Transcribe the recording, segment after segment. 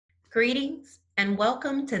Greetings and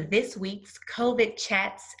welcome to this week's COVID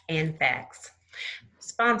Chats and Facts,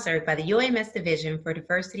 sponsored by the UAMS Division for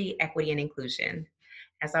Diversity, Equity, and Inclusion.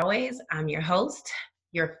 As always, I'm your host,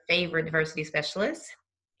 your favorite diversity specialist,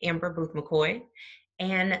 Amber Booth McCoy.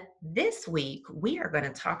 And this week, we are going to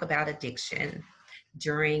talk about addiction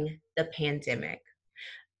during the pandemic.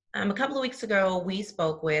 A couple of weeks ago, we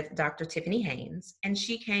spoke with Dr. Tiffany Haynes, and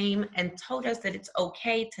she came and told us that it's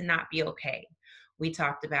okay to not be okay. We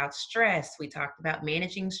talked about stress. We talked about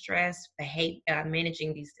managing stress,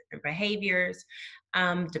 managing these different behaviors,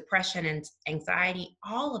 depression and anxiety,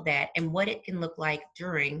 all of that, and what it can look like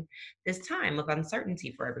during this time of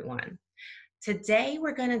uncertainty for everyone. Today,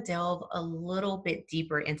 we're going to delve a little bit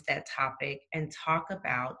deeper into that topic and talk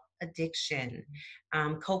about addiction,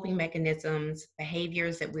 coping mechanisms,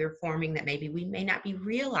 behaviors that we're forming that maybe we may not be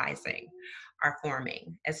realizing are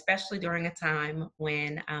forming, especially during a time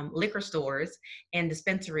when liquor stores and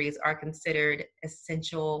dispensaries are considered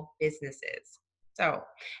essential businesses. So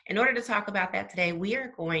in order to talk about that today, we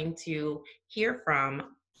are going to hear from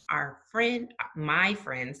my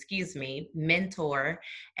friend, mentor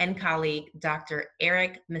and colleague, Dr.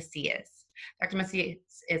 Erick Messias. Dr. Messias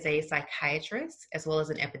is a psychiatrist as well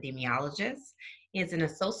as an epidemiologist. He is an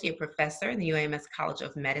associate professor in the UAMS College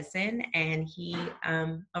of Medicine, and he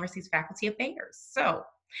oversees faculty affairs. So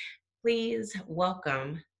please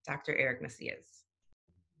welcome Dr. Erick Messias.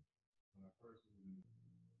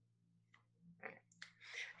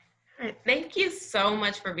 All right. Thank you so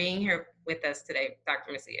much for being here with us today,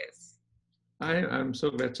 Dr. Messias. I'm so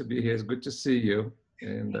glad to be here. It's good to see you.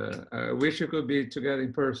 And I wish you could be together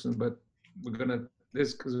in person, but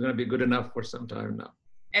this is gonna be good enough for some time now.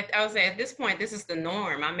 I would say at this point, this is the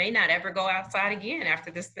norm. I may not ever go outside again after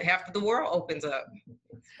the world opens up.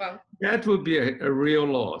 So. That would be a real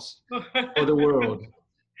loss for the world.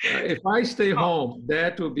 If I stay home,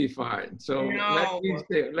 that would be fine. So no.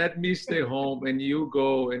 let me stay home, and you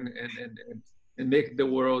go and make the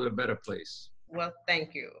world a better place. Well,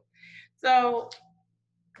 thank you. So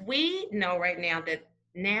we know right now that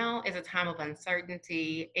now is a time of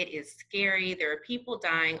uncertainty. It is scary. There are people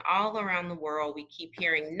dying all around the world. We keep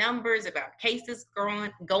hearing numbers about cases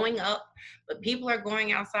going up, but people are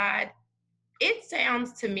going outside. It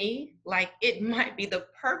sounds to me like it might be the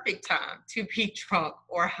perfect time to be drunk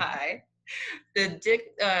or high.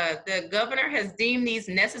 The governor has deemed these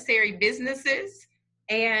necessary businesses,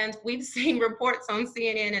 and we've seen reports on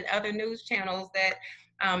CNN and other news channels that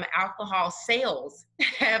alcohol sales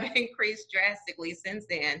have increased drastically since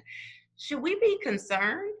then. Should we be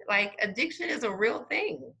concerned? Like, addiction is a real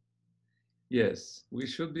thing. Yes, we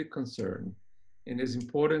should be concerned. And it's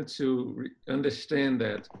important to understand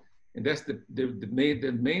that. And that's the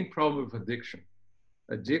main problem with addiction.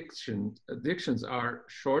 Addictions are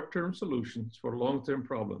short-term solutions for long-term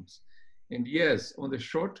problems. And yes, on the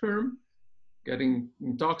short term, getting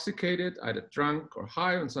intoxicated, either drunk or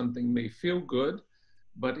high on something may feel good,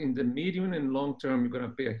 but in the medium and long term, you're going to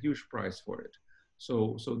pay a huge price for it.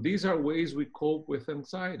 So these are ways we cope with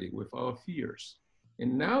anxiety, with our fears.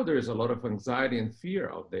 And now there's a lot of anxiety and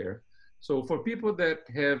fear out there. So for people that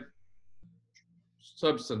have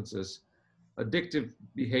substances, addictive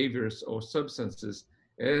behaviors or substances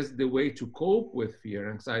as the way to cope with fear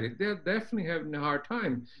and anxiety, they're definitely having a hard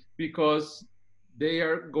time because they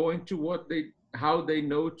are going to how they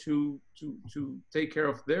know to take care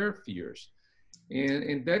of their fears.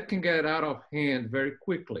 And that can get out of hand very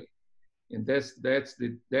quickly. And that's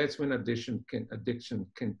when addiction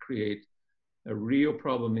can create a real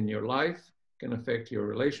problem in your life, can affect your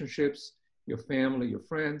relationships, your family, your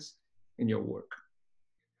friends, and your work.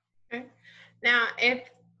 Okay. Now, if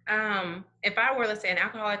I were, let's say, an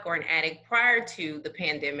alcoholic or an addict prior to the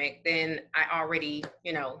pandemic, then I already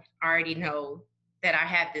know that I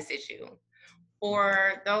have this issue.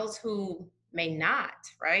 For those who may not,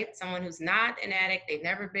 right? Someone who's not an addict, they've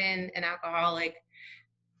never been an alcoholic,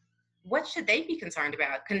 what should they be concerned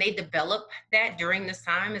about? Can they develop that during this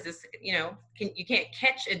time? Is this, you can't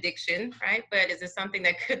catch addiction, right? But is this something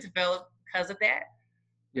that could develop because of that?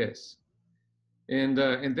 Yes. And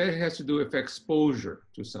that has to do with exposure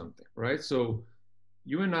to something, right? So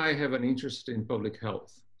you and I have an interest in public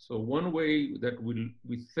health. So one way that we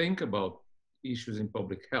think about issues in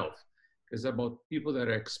public health is about people that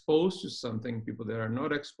are exposed to something, people that are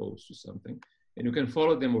not exposed to something, and you can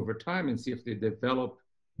follow them over time and see if they develop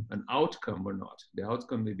an outcome or not. The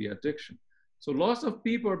outcome may be addiction. So lots of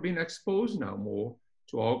people are being exposed now more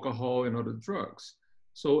to alcohol and other drugs.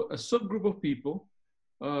 So a subgroup of people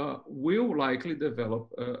will likely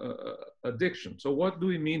develop addiction. So what do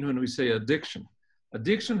we mean when we say addiction?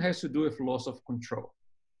 Addiction has to do with loss of control.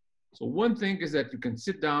 So one thing is that you can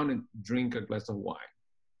sit down and drink a glass of wine.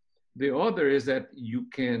 The other is that you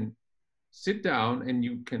can sit down and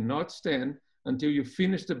you cannot stand until you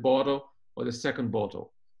finish the bottle or the second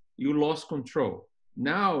bottle. You lost control.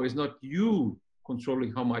 Now it's not you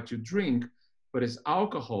controlling how much you drink, but it's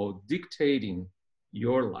alcohol dictating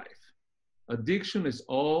your life. Addiction is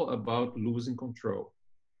all about losing control.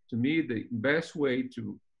 To me, the best way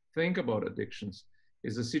to think about addictions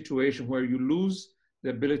is a situation where you lose the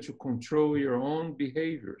ability to control your own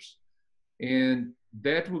behaviors. And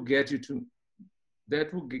that will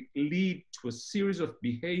lead to a series of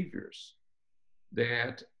behaviors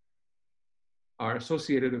that are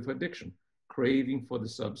associated with addiction: craving for the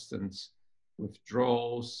substance,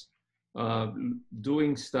 withdrawals,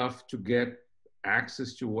 doing stuff to get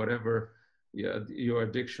access to whatever your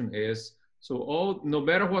addiction is. So no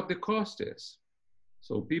matter what the cost is.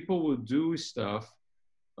 So people will do stuff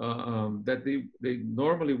that they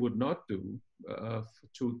normally would not do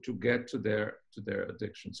to get to their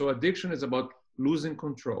addiction. So addiction is about losing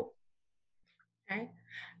control. Okay.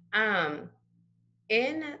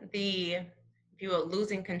 If you will,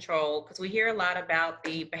 losing control, because we hear a lot about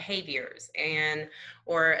the behaviors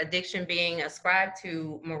or addiction being ascribed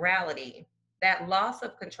to morality. That loss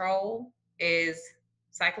of control is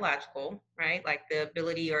psychological, right? Like the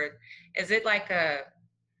ability, or is it like a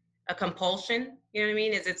compulsion? You know what I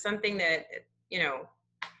mean? Is it something that,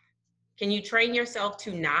 can you train yourself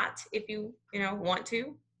to not if you want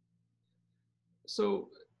to? So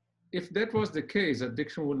if that was the case,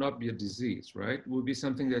 addiction would not be a disease, right? It would be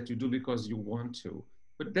something that you do because you want to.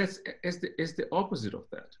 But that's the opposite of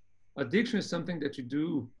that. Addiction is something that you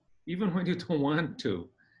do even when you don't want to.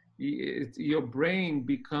 Your brain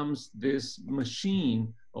becomes this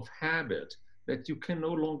machine of habit that you can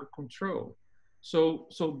no longer control. So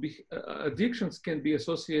addictions can be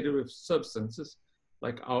associated with substances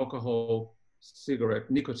like alcohol, cigarette,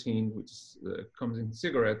 nicotine, which comes in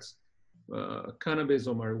cigarettes, cannabis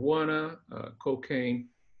or marijuana, cocaine.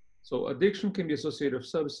 So addiction can be associated with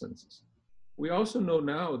substances. We also know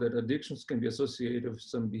now that addictions can be associated with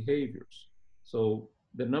some behaviors. So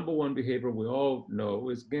the number one behavior we all know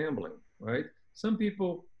is gambling, right?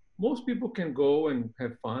 Most people can go and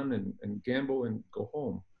have fun and gamble and go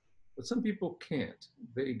home, but some people can't.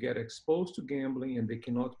 They get exposed to gambling and they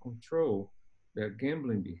cannot control their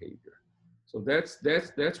gambling behavior. So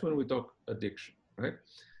that's when we talk addiction, right?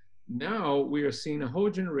 Now we are seeing a whole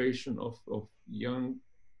generation of young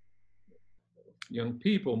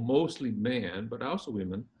people, mostly men, but also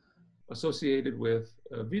women, associated with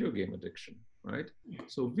video game addiction, right?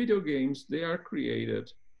 So video games, they are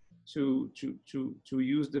created to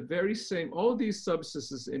use the very same, all these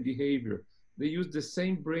substances and behavior, they use the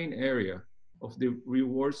same brain area of the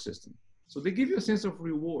reward system. So they give you a sense of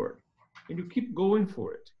reward and you keep going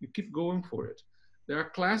for it. You keep going for it. There are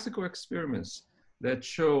classical experiments that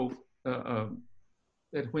show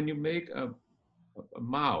that when you make a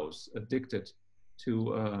mouse addicted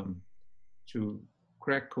to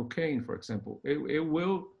crack cocaine, for example, it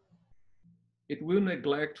will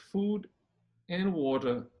neglect food and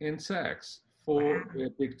water and sex for the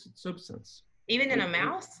addicted substance. Even in a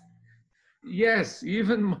mouse? Yes,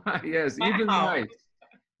 even Wow.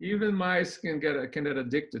 even mice can get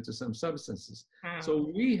addicted to some substances. Wow.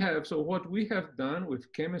 So what we have done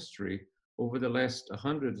with chemistry over the last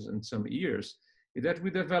 100 and some years is that we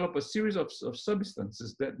develop a series of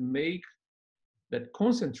substances that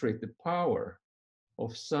concentrate the power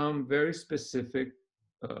of some very specific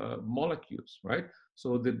molecules, right?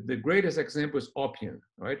 So the greatest example is opium,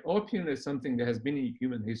 right? Opium is something that has been in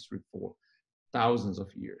human history for thousands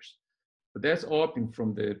of years. But that's opium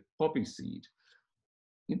from the poppy seed.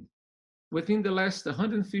 Within the last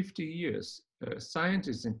 150 years,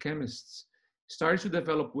 scientists and chemists started to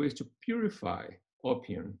develop ways to purify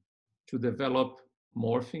opium, to develop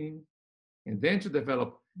morphine, and then to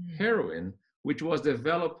develop heroin, which was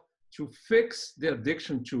developed to fix the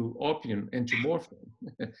addiction to opium and to morphine.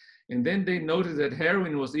 And then they noticed that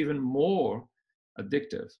heroin was even more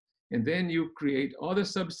addictive. And then you create other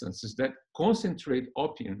substances that concentrate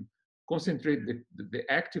opium, concentrate the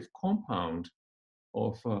active compound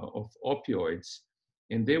of opioids,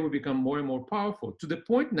 and they will become more and more powerful, to the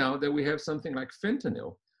point now that we have something like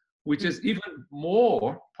fentanyl, which is even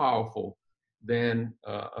more powerful than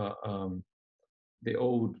the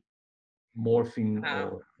old morphine.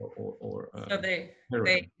 Wow. or So they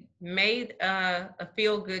heroin. made a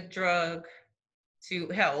feel-good drug to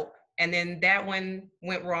help, and then that one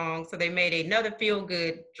went wrong, so they made another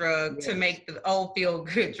feel-good drug to make the old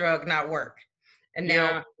feel-good drug not work. And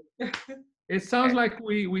now it sounds like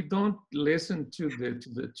we don't listen to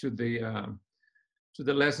to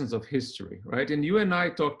the lessons of history, right? And you and I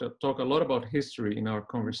talk a lot about history in our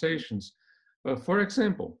conversations. For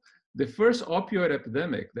example, the first opioid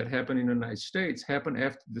epidemic that happened in the United States happened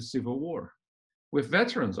after the Civil War, with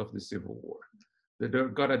veterans of the Civil War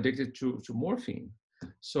that got addicted to morphine.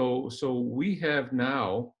 So we have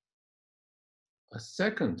now a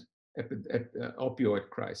second opioid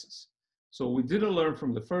crisis. So we didn't learn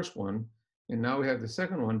from the first one, and now we have the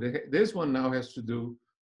second one. This one now has to do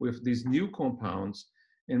with these new compounds,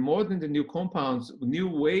 and more than the new compounds, new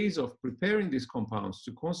ways of preparing these compounds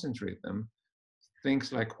to concentrate them,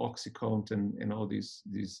 things like OxyContin and all these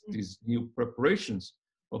new preparations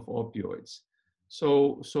of opioids.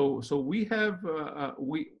 So we have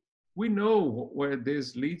we know where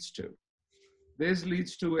this leads to. This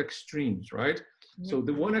leads to extremes, right? So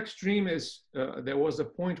the one extreme is there was a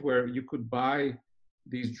point where you could buy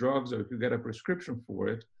these drugs or you could get a prescription for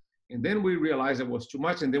it, and then we realized it was too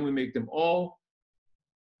much, and then we make them all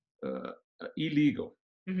illegal.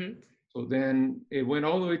 So then it went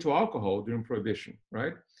all the way to alcohol during Prohibition,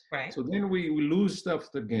 right? Right. So then we lose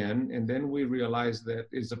stuff again, and then we realize that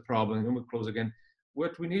is a problem, and then we close again.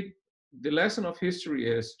 What we need, the lesson of history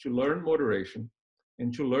is to learn moderation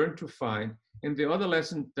and to learn to find. And the other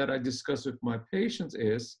lesson that I discuss with my patients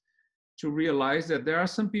is to realize that there are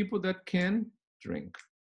some people that can drink.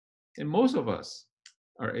 And most of us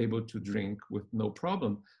are able to drink with no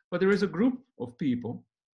problem. But there is a group of people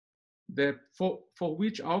that for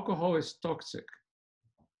which alcohol is toxic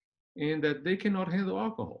and that they cannot handle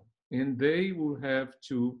alcohol, and they will have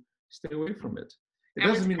to stay away from it. It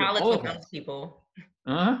doesn't mean college all with of us. those people.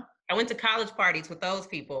 Huh? I went to college parties with those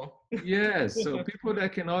people. Yes, so people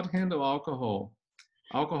that cannot handle alcohol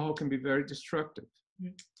can be very destructive.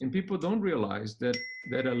 And people don't realize that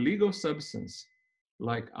a legal substance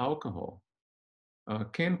like alcohol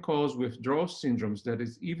can cause withdrawal syndromes that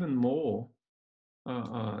is even more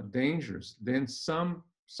dangerous than some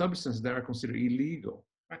substances that are considered illegal,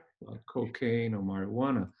 like cocaine or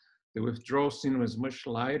marijuana. The withdrawal syndrome is much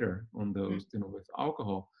lighter on those than with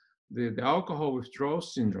alcohol. The alcohol withdrawal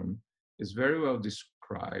syndrome is very well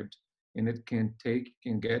described, and it can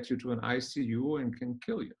get you to an ICU and can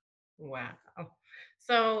kill you. Wow.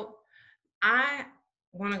 So I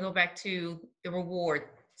want to go back to the reward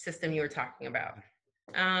system you were talking about.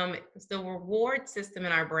 Is the reward system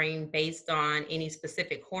in our brain based on any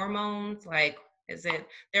specific hormones? Like,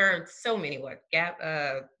 there are so many,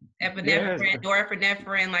 epinephrine, Yes.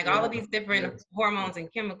 norepinephrine, like all of these different hormones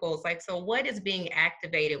and chemicals. Like, so what is being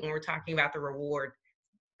activated when we're talking about the reward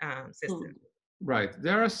system? Right.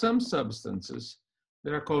 There are some substances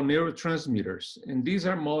that are called neurotransmitters, and these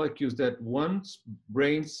are molecules that one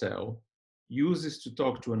brain cell uses to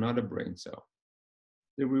talk to another brain cell.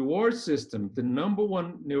 The reward system, the number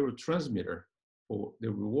one neurotransmitter for the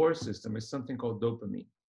reward system is something called dopamine.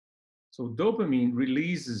 So dopamine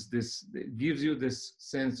releases this, it gives you this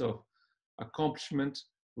sense of accomplishment,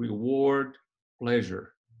 reward,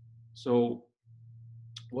 pleasure. So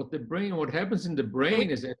what happens in the brain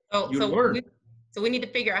is that you learn. So we need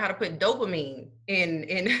to figure out how to put dopamine in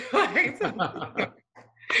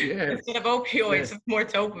Yes. Instead of opioids, it's more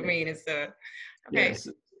dopamine instead. Okay. Yes.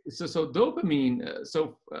 So dopamine,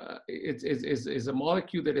 it's a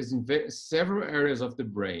molecule that is in several areas of the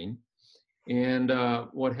brain. And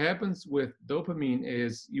what happens with dopamine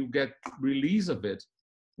is you get release of it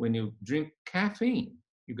when you drink caffeine.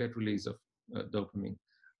 You get release of dopamine.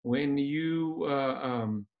 When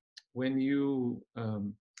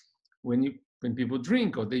people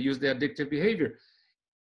drink or they use the addictive behavior,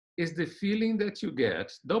 is the feeling that you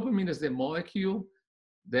get. Dopamine is the molecule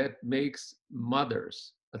that makes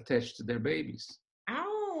mothers attached to their babies.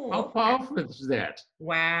 Oh. How powerful is that?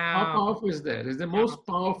 Wow. How powerful is that? It's the most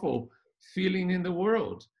powerful feeling in the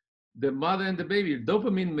world. The mother and the baby.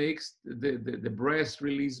 Dopamine makes the breast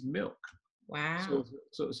release milk. Wow.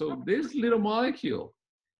 So this little molecule,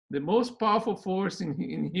 the most powerful force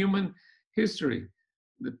in human history,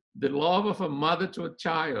 the love of a mother to a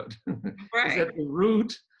child, is at the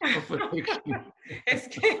root of addiction.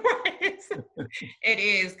 It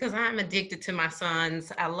is, because I'm addicted to my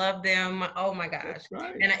sons. I love them. Oh my gosh. That's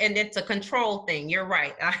right. And it's a control thing. You're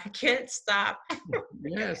right. I can't stop.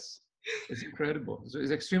 Yes, it's incredible.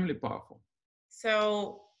 It's extremely powerful.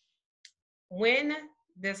 So when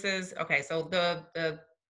this is, okay, so the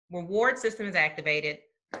reward system is activated.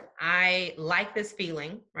 I like this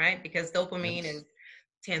feeling, right? Because dopamine is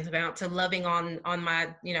tantamount to loving on my,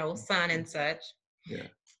 son and such. Yeah.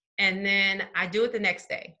 And then I do it the next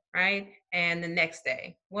day, right? And the next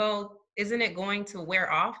day. Well, isn't it going to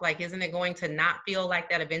wear off? Like, isn't it going to not feel like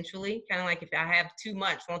that eventually? Kind of like if I have too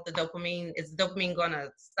much, is the dopamine going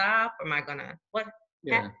to stop? Am I going to, what?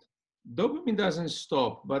 Yeah. Dopamine doesn't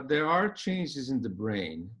stop, but there are changes in the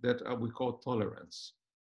brain that we call tolerance.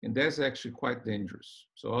 And that's actually quite dangerous.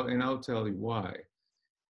 And I'll tell you why.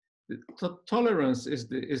 The tolerance is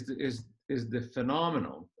the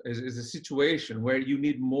phenomenon, is a situation where you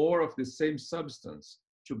need more of the same substance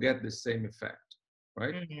to get the same effect,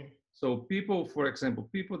 right? Mm-hmm. So people, for example,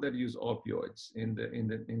 people that use opioids in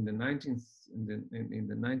the 19th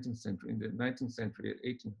century,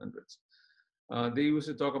 1800s, they used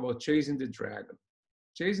to talk about chasing the dragon.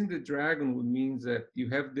 Chasing the dragon would mean that you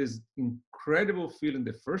have this incredible feeling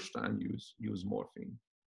the first time you use morphine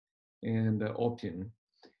and opium,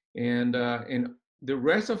 and the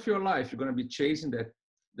rest of your life you're going to be chasing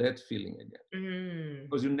that feeling again,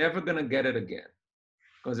 because you're never going to get it again,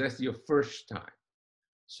 because that's your first time.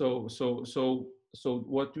 So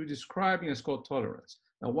what you're describing is called tolerance.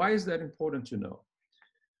 Now, why is that important to know?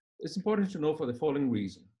 It's important to know for the following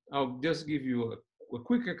reason. I'll just give you a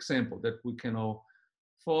quick example that we can all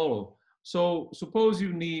follow. So suppose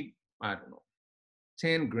you need, I don't know,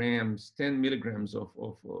 10 milligrams of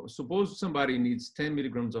suppose somebody needs 10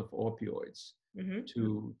 milligrams of opioids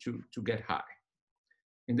to get high.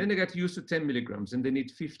 And then they get used to 10 milligrams, and they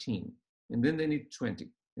need 15, and then they need 20,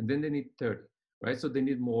 and then they need 30, right? So they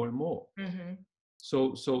need more and more.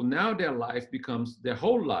 So now their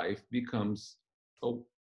whole life becomes, oh,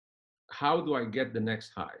 how do I get the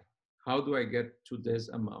next high? How do I get to this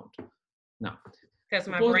amount? Now, because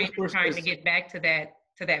my brain is trying to get back to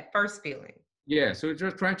that first feeling. Yeah, so it's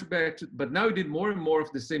just trying to but now you did more and more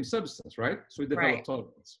of the same substance, right? So you develop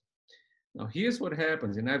tolerance. Now here's what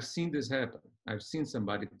happens, and I've seen this happen. I've seen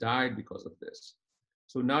somebody die because of this.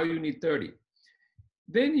 So now you need 30.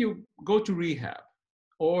 Then you go to rehab,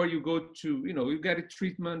 or you go to, you get a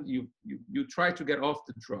treatment, you try to get off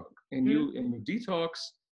the drug, and you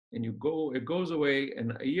detox, and it goes away,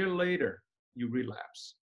 and a year later you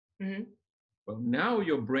relapse. Well, now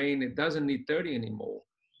your brain, it doesn't need 30 anymore.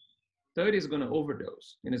 30 is going to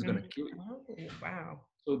overdose, and it's going to kill you. Oh, wow.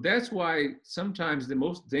 So that's why sometimes the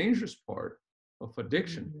most dangerous part of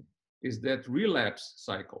addiction is that relapse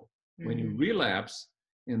cycle. When you relapse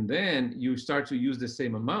and then you start to use the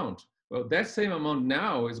same amount, well, that same amount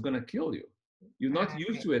now is going to kill you. You're not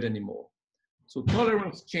used to it anymore. So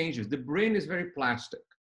tolerance changes. The brain is very plastic.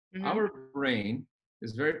 Our brain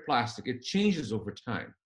is very plastic. It changes over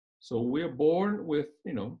time. So we're born with,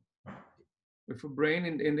 with a brain,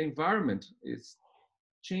 and the environment is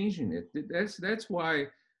changing it. That's why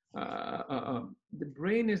the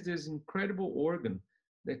brain is this incredible organ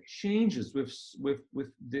that changes with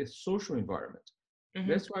the social environment.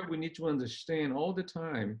 That's why we need to understand all the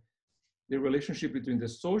time the relationship between the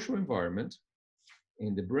social environment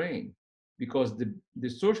and the brain, because the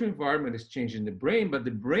social environment is changing the brain, but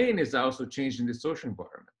the brain is also changing the social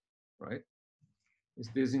environment, right? It's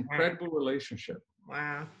this incredible relationship.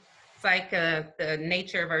 Wow. It's like the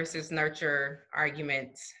nature versus nurture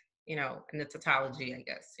argument, in the tautology, I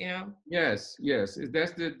guess, Yes.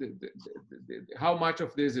 That's the how much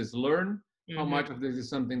of this is learned, how much of this is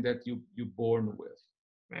something that you're born with.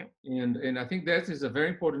 Right. And I think that is a very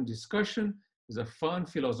important discussion. It's a fun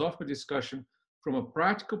philosophical discussion from a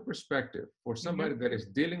practical perspective for somebody that is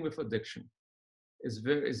dealing with addiction. It's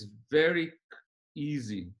very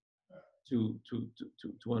easy to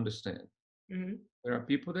understand. There are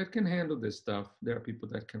people that can handle this stuff. There are people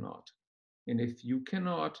that cannot. And if you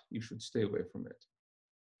cannot, you should stay away from it.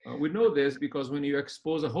 We know this because when you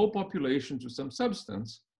expose a whole population to some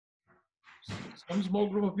substance, some small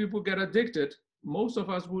group of people get addicted. Most of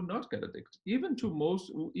us would not get addicted, even to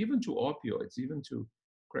opioids, even to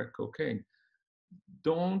crack cocaine.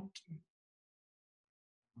 But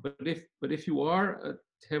if you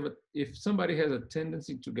if somebody has a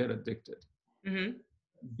tendency to get addicted,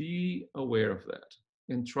 be aware of that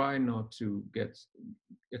and try not to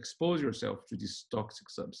expose yourself to these toxic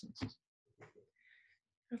substances.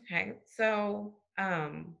 Okay, so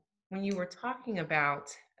when you were talking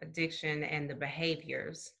about addiction and the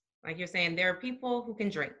behaviors, like you're saying, there are people who can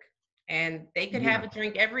drink, and they could have a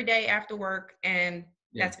drink every day after work, and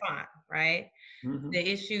that's fine, right? The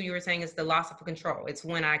issue you were saying is the loss of control. It's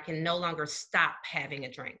when I can no longer stop having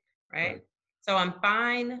a drink, right? So I'm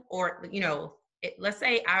fine, or let's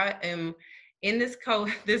say I am in this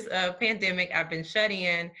pandemic. I've been shut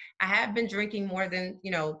in. I have been drinking more than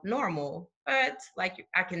normal, but like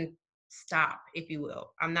I can stop, if you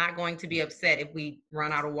will. I'm not going to be upset if we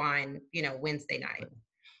run out of wine, Wednesday night.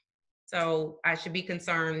 So I should be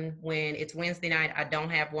concerned when it's Wednesday night, I don't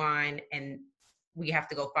have wine, and we have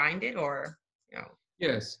to go find it, or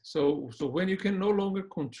Yes. So when you can no longer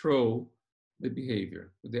control the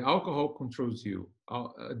behavior. The alcohol controls you.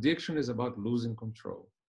 Addiction is about losing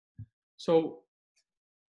control. So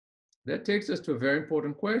that takes us to a very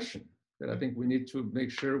important question that I think we need to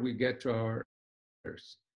make sure we get to our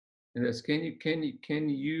ears. And that's, can you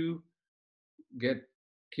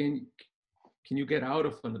get out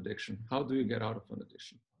of an addiction? How do you get out of an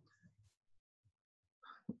addiction?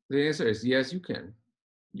 The answer is yes, you can.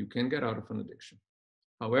 You can get out of an addiction.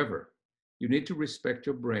 However, you need to respect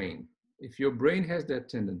your brain. If your brain has that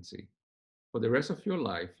tendency, for the rest of your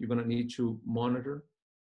life, you're going to need to monitor,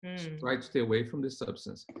 try to stay away from the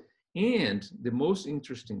substance. And the most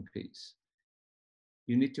interesting piece,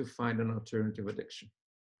 you need to find an alternative addiction.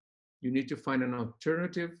 You need to find an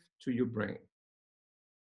alternative to your brain.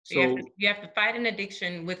 So you have to fight an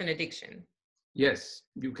addiction with an addiction. Yes,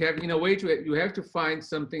 you have, in a way, you have to find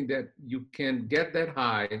something that you can get that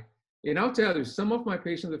high. And I'll tell you, some of my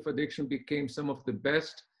patients with addiction became some of the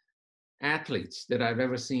best athletes that I've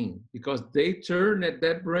ever seen, because they turn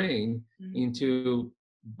that brain into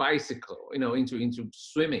bicycle, into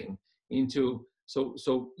swimming,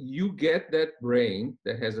 so you get that brain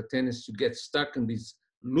that has a tendency to get stuck in these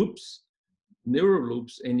loops, neural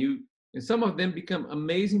loops, and some of them become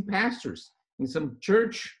amazing pastors in some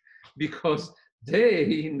church, because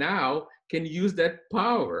they now can use that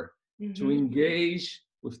power to engage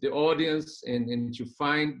with the audience and to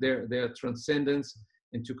find their transcendence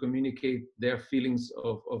and to communicate their feelings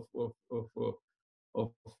of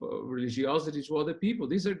religiosity to other people.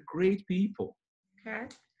 These are great people. Okay.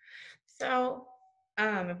 So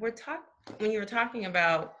if when you were talking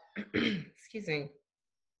about, excuse me,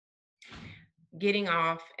 getting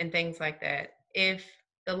off and things like that, if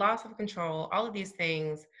the loss of control, all of these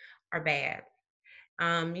things are bad.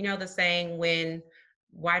 You know the saying, when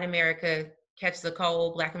white America catches a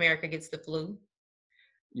cold, Black America gets the flu?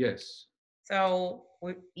 Yes. So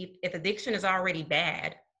if addiction is already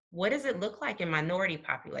bad, what does it look like in minority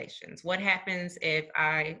populations? What happens if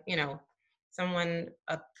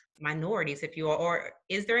minorities, if you are, or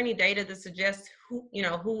is there any data that suggests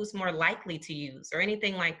who's more likely to use or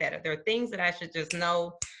anything like that? Are there things that I should just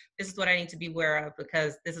know, this is what I need to be aware of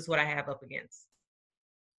because this is what I have up against?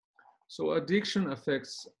 So addiction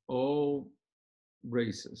affects all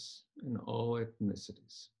races and all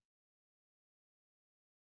ethnicities.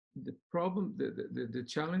 The problem, the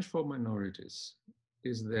challenge for minorities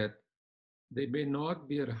is that they may not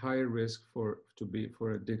be at a higher risk for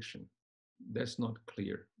addiction. That's not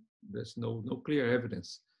clear. There's no clear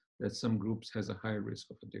evidence that some groups has a higher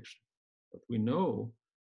risk of addiction. But we know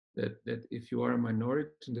that if you are a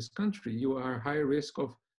minority in this country, you are a higher risk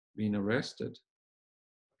of being arrested.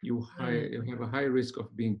 You have a high risk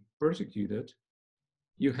of being persecuted.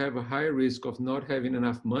 You have a high risk of not having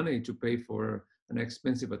enough money to pay for an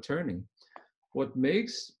expensive attorney. What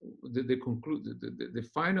makes the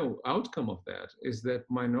final outcome of that is that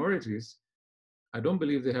minorities, I don't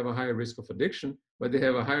believe they have a higher risk of addiction, but they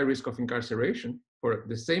have a higher risk of incarceration for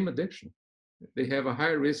the same addiction. They have a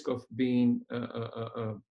higher risk of being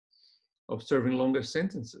of serving longer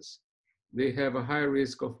sentences. They have a higher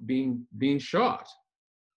risk of being shot.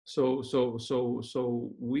 So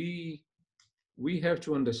we have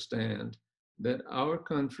to understand that our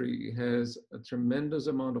country has a tremendous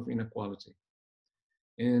amount of inequality.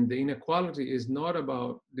 And the inequality is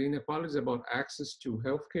about access to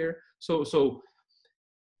healthcare. So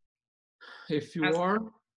if you are,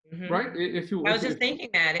 right? I was just thinking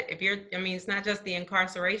that it's not just the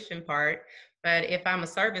incarceration part, but if I'm a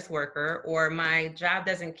service worker or my job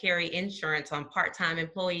doesn't carry insurance on part-time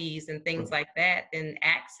employees and things like that, then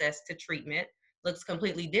access to treatment looks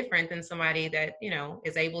completely different than somebody that,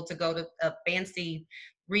 is able to go to a fancy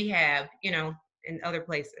rehab, in other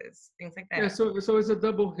places, things like that. Yeah, so it's a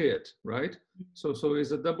double hit, right? So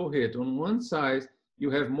it's a double hit. On one side, you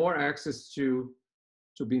have more access to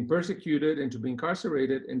being persecuted and to being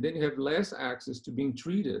incarcerated, and then you have less access to being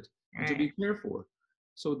treated and to be cared for.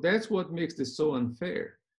 So that's what makes this so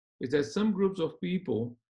unfair, is that some groups of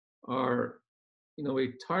people are, in a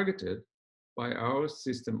way, targeted by our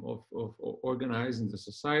system of organizing the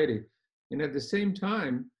society. And at the same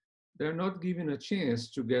time, they're not given a chance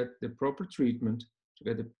to get the proper treatment, to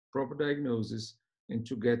get the proper diagnosis, and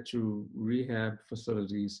to get to rehab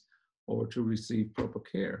facilities or to receive proper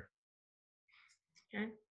care. Okay.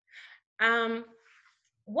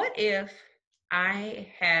 What if I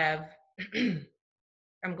have,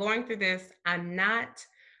 I'm going through this, I'm not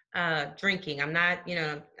drinking, I'm not,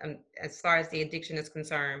 as far as the addiction is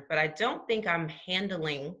concerned, but I don't think I'm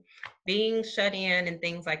handling being shut in and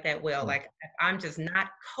things like that well. Like I'm just not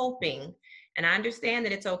coping, and I understand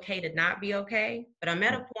that it's okay to not be okay, but I'm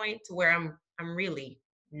at a point to where I'm really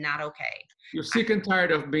not okay. You're sick and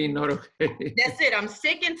tired of being not okay. That's it. I'm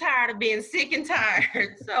sick and tired of being sick and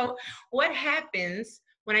tired. So what happens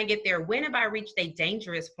when I get there? When have I reached a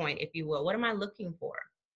dangerous point, if you will? What am I looking for?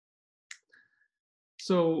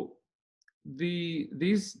 So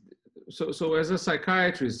so as a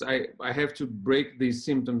psychiatrist, I have to break these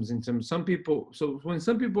symptoms into some people. So when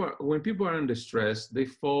people are under stress, they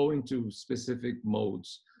fall into specific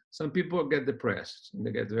modes. Some people get depressed and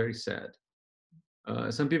they get very sad.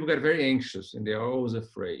 Some people get very anxious and they are always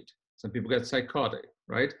afraid. Some people get psychotic,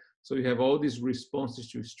 right? So you have all these responses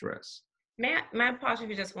to stress. May I pause you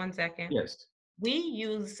for just 1 second? Yes. We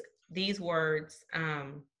use these words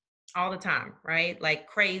all the time, right? Like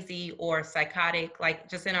crazy or psychotic, like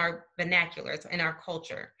just in our vernaculars, in our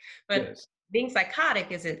culture. But yes. Being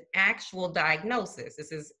psychotic is an actual diagnosis.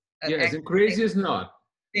 This is yes, and crazy is not.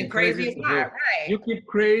 And crazy is not, right? You keep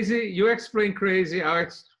crazy, you explain crazy, I'll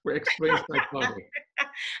explain psychotic.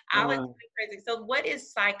 I'll explain crazy. So what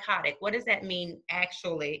is psychotic? What does that mean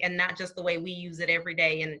actually, and not just the way we use it every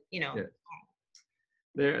day? And yes.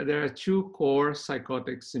 There are two core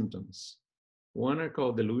psychotic symptoms. One are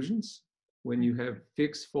called delusions, when you have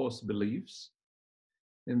fixed false beliefs,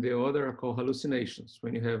 and the other are called hallucinations,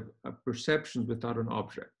 when you have a perception without an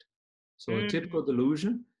object. So a typical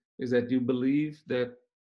delusion is that you believe that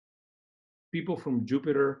people from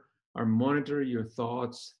Jupiter are monitoring your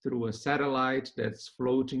thoughts through a satellite that's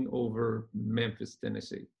floating over Memphis,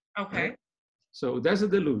 Tennessee. Okay. Right? So that's a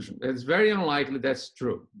delusion. It's very unlikely that's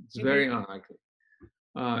true. It's very unlikely.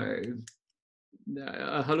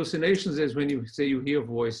 Hallucinations is when you say you hear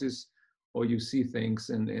voices or you see things,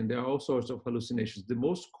 and there are all sorts of hallucinations. The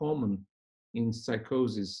most common in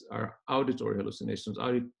psychosis are auditory hallucinations,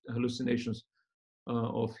 hallucinations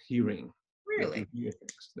of hearing. Really? You hear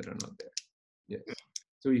things that are not there. Yes.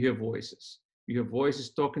 So you hear voices. You hear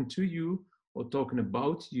voices talking to you or talking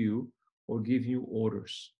about you or giving you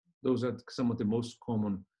orders. Those are some of the most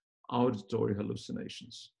common auditory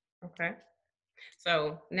hallucinations. Okay.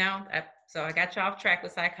 So now, I got you off track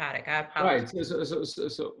with psychotic. I apologize. Right.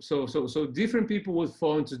 So different people will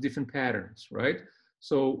fall into different patterns, right?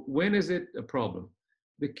 So when is it a problem?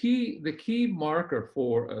 The key marker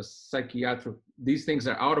for a psychiatric, these things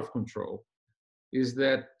are out of control, is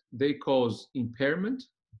that they cause impairment.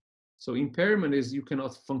 So impairment is you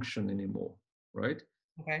cannot function anymore, right?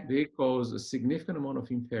 Okay. They cause a significant amount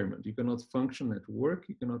of impairment. You cannot function at work.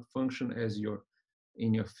 You cannot function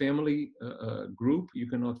in your family group. You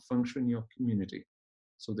cannot function in your community.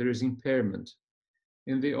 So there is impairment.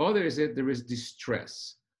 And the other is that there is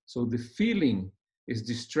distress. So the feeling is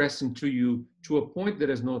distressing to you to a point that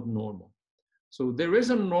is not normal. So there is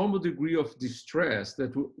a normal degree of distress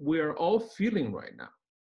that we are all feeling right now.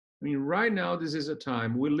 I mean, right now, this is a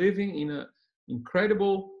time we're living in an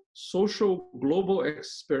incredible social global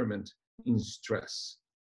experiment in stress.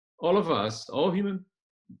 All of us, all human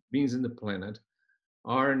beings in the planet,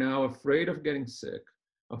 are now afraid of getting sick,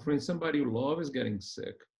 afraid somebody you love is getting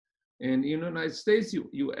sick. And in the United States,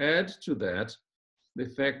 you add to that the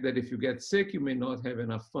fact that if you get sick, you may not have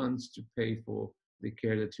enough funds to pay for the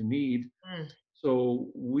care that you need.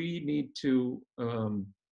 So we need to,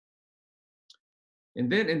 and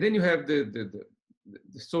then you have the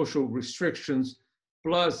social restrictions,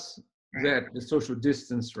 plus that the social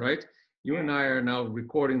distance, right? You and I are now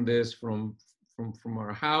recording this from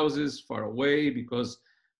our houses far away because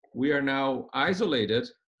we are now isolated.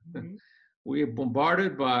 We are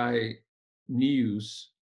bombarded by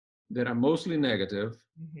news that are mostly negative.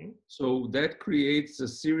 So that creates a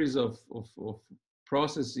series of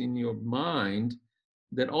process in your mind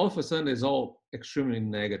that all of a sudden is all extremely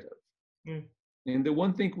negative. And the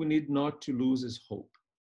one thing we need not to lose is hope.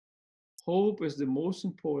 Hope is the most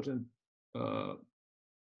important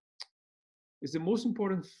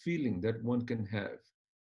feeling that one can have.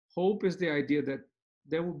 Hope is the idea that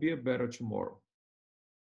there will be a better tomorrow.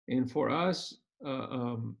 And for us,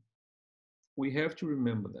 we have to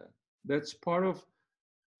remember that. That's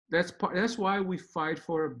why we fight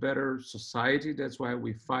for a better society. That's why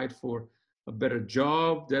we fight for a better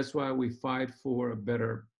job. That's why we fight for a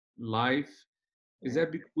better life. Is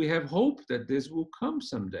that we have hope that this will come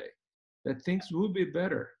someday, that things will be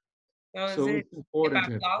better. So it's important.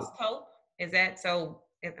 If I've lost hope, is that so?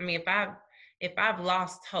 I mean, if I've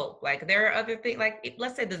lost hope, like there are other things, like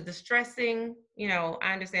let's say the distressing. You know,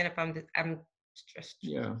 I understand if I'm stressed,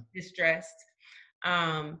 distressed,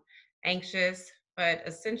 anxious, but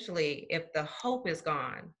essentially, if the hope is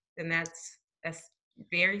gone, then that's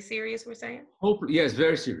very serious. We're saying hope. Yes,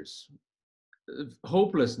 very serious.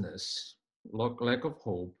 Hopelessness, lack of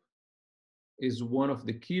hope, is one of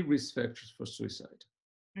the key risk factors for suicide.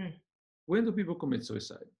 When do people commit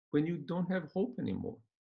suicide? When you don't have hope anymore.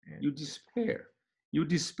 You despair. You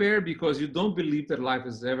despair because you don't believe that life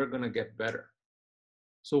is ever going to get better.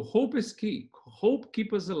 So hope is key. Hope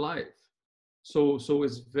keeps us alive. So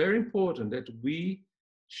it's very important that we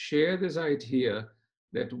share this idea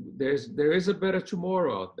that there is a better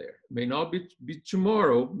tomorrow out there. May not be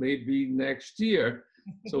tomorrow, maybe next year.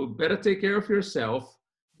 So better take care of yourself.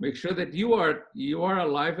 Make sure that you are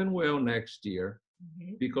alive and well next year,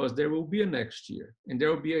 because there will be a next year, and there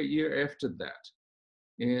will be a year after that.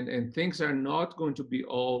 And things are not going to be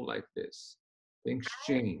all like this. Things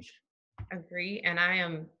change. Agree, and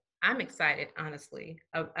I'm excited, honestly.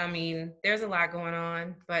 I mean, there's a lot going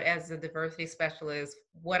on, but as a diversity specialist,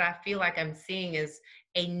 what I feel like I'm seeing is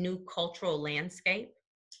a new cultural landscape.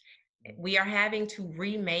 We are having to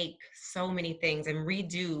remake so many things and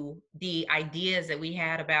redo the ideas that we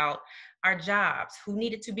had about our jobs, who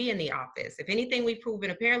needed to be in the office. If anything, we've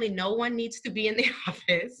proven apparently no one needs to be in the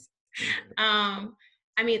office.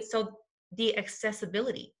 I mean, so the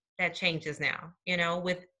accessibility that changes now,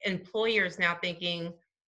 with employers now thinking,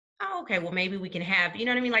 oh, okay, well, maybe we can have, you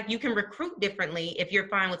know what I mean? Like, you can recruit differently if you're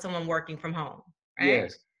fine with someone working from home,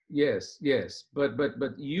 right? Yes. But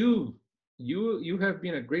you have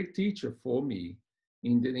been a great teacher for me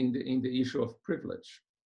in the issue of privilege.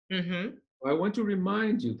 Mm-hmm. I want to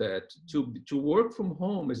remind you that to work from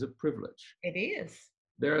home is a privilege. It is.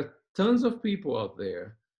 There are tons of people out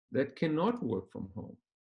there that cannot work from home,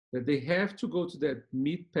 that they have to go to that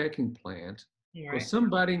meat packing plant, or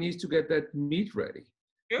somebody needs to get that meat ready.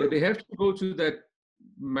 That they have to go to that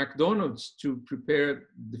McDonald's to prepare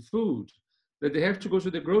the food, that they have to go to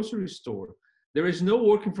the grocery store. There is no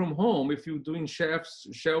working from home if you're doing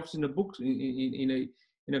shelves in a book in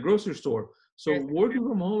a grocery store. So working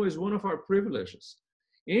from home is one of our privileges,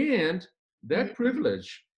 and that privilege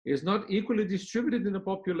is not equally distributed in the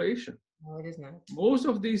population. No, it is not. Most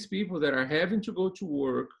of these people that are having to go to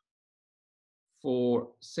work,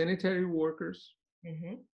 for sanitary workers,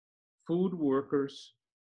 food workers,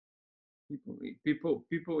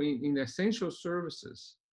 people in essential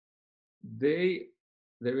services,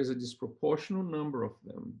 there is a disproportionate number of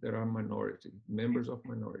them that are members of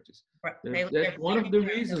minorities. That's one of the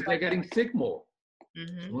reasons they're getting sick more.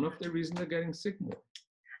 One of the reasons they're getting sick more.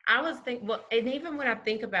 I was thinking, well, and even when I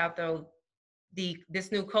think about, though,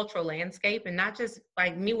 this new cultural landscape, and not just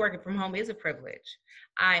like me working from home is a privilege.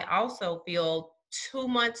 I also feel 2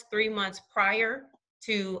 months, 3 months prior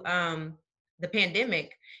to the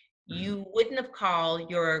pandemic, you wouldn't have called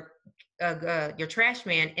your trash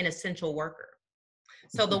man an essential worker.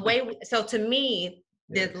 So so to me,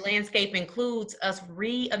 the landscape includes us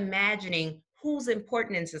reimagining who's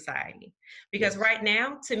important in society. Because right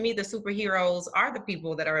now, to me, the superheroes are the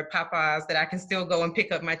people that are at Popeyes, that I can still go and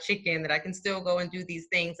pick up my chicken, that I can still go and do these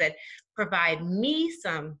things that provide me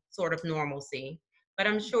some sort of normalcy. But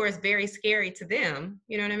I'm sure it's very scary to them,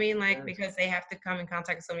 you know what I mean? Like, because they have to come in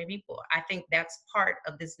contact with so many people. I think that's part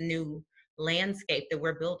of this new landscape that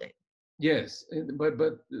we're building. Yes, but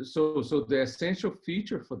so the essential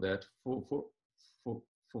feature for that,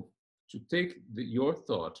 to take your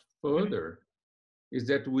thought further, is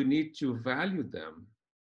that we need to value them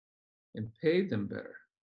and pay them better.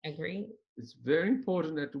 Agree. It's very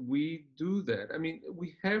important that we do that. I mean,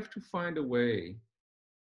 we have to find a way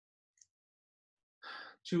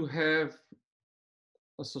to have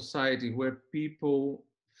a society where people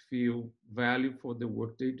feel value for the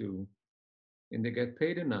work they do, and they get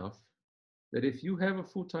paid enough that if you have a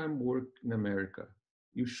full-time work in America,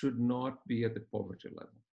 you should not be at the poverty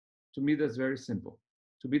level. To me, that's very simple.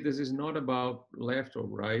 To me, this is not about left or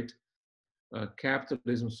right,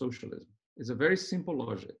 capitalism, socialism. It's a very simple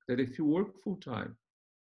logic that if you work full-time,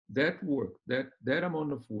 that work, that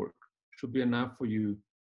amount of work should be enough for you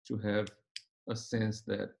to have a sense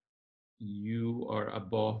that you are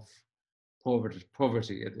above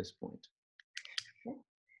poverty at this point.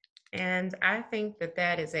 And I think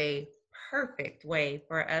that is a perfect way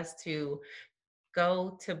for us to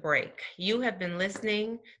go to break. You have been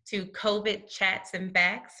listening to COVID Chats and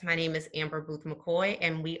Facts. My name is Amber Booth McCoy,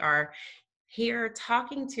 and we are here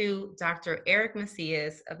talking to Dr. Erick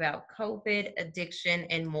Messias about COVID, addiction,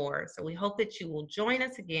 and more. So we hope that you will join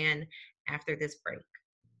us again after this break.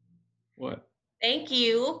 What? Thank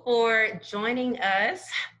you for joining us.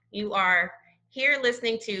 You are here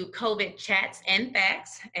listening to COVID Chats and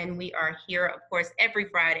Facts, and we are here, of course, every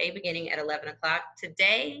Friday beginning at 11 o'clock.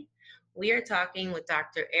 Today, we are talking with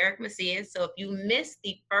Dr. Erick Messias. So if you missed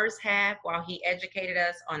the first half while he educated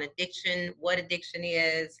us on addiction, what addiction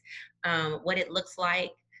is, what it looks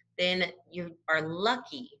like, then you are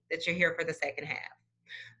lucky that you're here for the second half.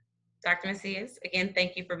 Dr. Messias, again,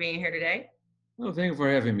 thank you for being here today. Well, thank you for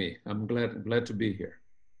having me. I'm glad to be here.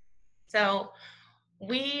 So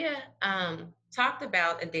we talked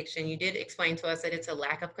about addiction. You did explain to us that it's a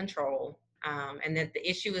lack of control, and that the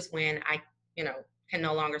issue is when I, can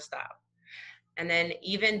no longer stop. And then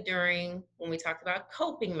even during when we talked about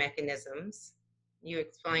coping mechanisms, you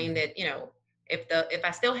explained that, if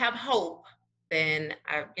I still have hope, then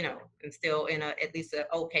I, am still in at least an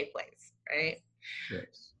okay place, right?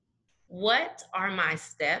 Yes. What are my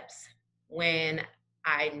steps when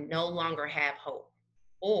I no longer have hope?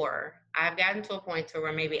 Or I've gotten to a point to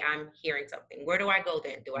where maybe I'm hearing something. Where do I go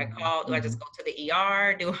then? Do I call? Do I just go to the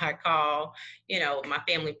ER? Do I call, my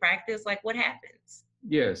family practice? Like, what happens?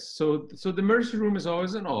 Yes. So the emergency room is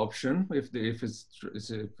always an option if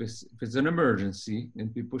it's an emergency,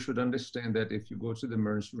 and people should understand that if you go to the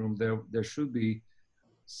emergency room, there should be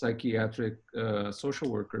psychiatric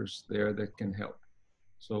social workers there that can help.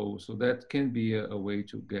 So that can be a way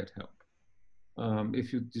to get help.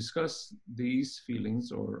 If you discuss these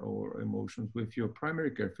feelings or emotions with your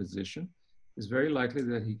primary care physician, it's very likely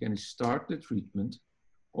that he can start the treatment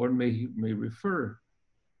or may refer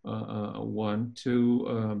one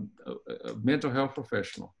to a mental health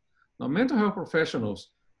professional. Now, mental health professionals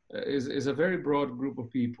is a very broad group of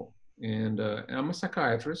people, and I'm a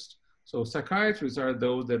psychiatrist. So psychiatrists are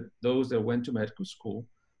those that went to medical school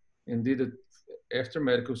and did it after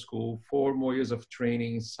medical school 4 more years of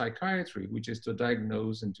training in psychiatry, which is to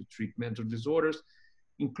diagnose and to treat mental disorders,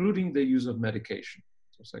 including the use of medication.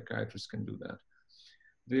 So psychiatrists can do that.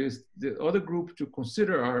 There's the other group to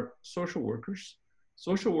consider are social workers.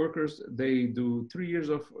 Social workers, they do 3 years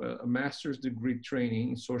of a master's degree training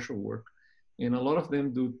in social work, and a lot of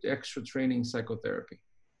them do extra training in psychotherapy.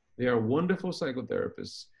 They are wonderful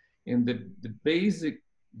psychotherapists, and the basic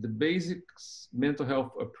mental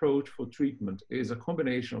health approach for treatment is a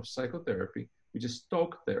combination of psychotherapy, which is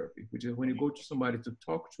talk therapy, which is when you go to somebody to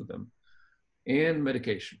talk to them, and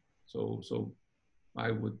medication. So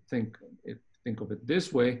I would think of it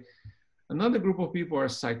this way. Another group of people are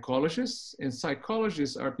psychologists, and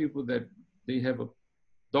psychologists are people that they have a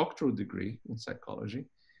doctoral degree in psychology,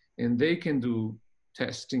 and they can do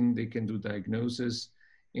testing, they can do diagnosis,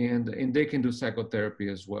 and they can do psychotherapy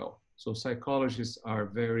as well. So psychologists are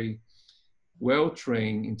very well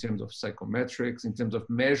trained in terms of psychometrics, in terms of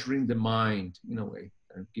measuring the mind in a way,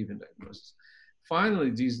 and giving diagnosis.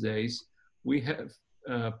 Finally, these days, we have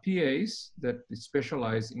PAs that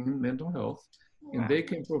specialize in mental health, and they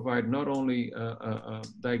can provide not only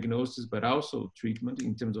diagnosis, but also treatment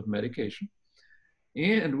in terms of medication.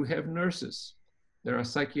 And we have nurses. There are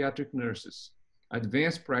psychiatric nurses,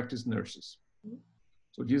 advanced practice nurses.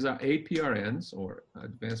 So these are APRNs, or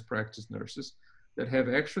advanced practice nurses, that have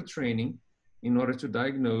extra training in order to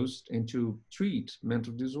diagnose and to treat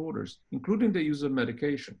mental disorders, including the use of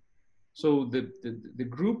medication. So the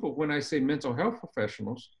group of, when I say mental health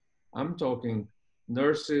professionals, I'm talking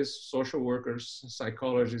nurses, social workers,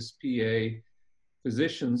 psychologists, PA,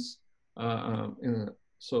 physicians.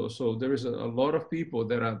 So there is a lot of people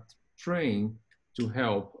that are trained to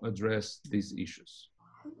help address these issues.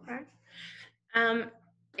 Okay.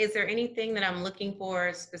 Is there anything that I'm looking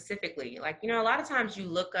for specifically? Like, a lot of times you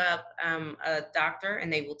look up a doctor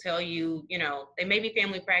and they will tell you, they may be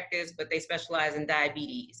family practice, but they specialize in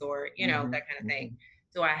diabetes or, that kind of thing.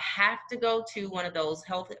 Do I have to go to one of those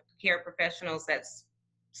healthcare professionals that's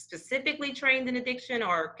specifically trained in addiction,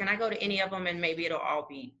 or can I go to any of them and maybe it'll all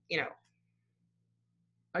be,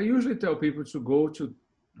 I usually tell people to go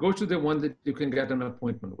to the one that you can get an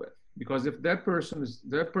appointment with. Because if that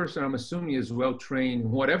person I'm assuming is well trained,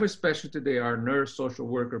 whatever specialty they are, nurse, social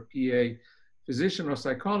worker, PA, physician, or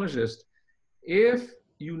psychologist, if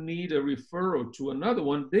you need a referral to another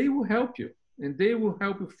one, they will help you, and they will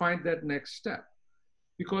help you find that next step.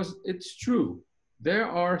 Because it's true, there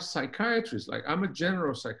are psychiatrists, like I'm a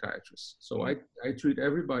general psychiatrist, so I treat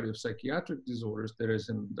everybody with psychiatric disorders that is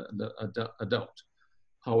in the adult.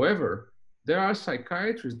 However, there are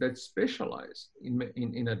psychiatrists that specialize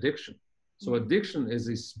in addiction. So addiction is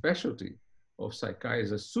a specialty of psychiatry,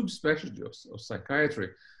 is a subspecialty of psychiatry.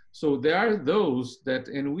 So there are those that,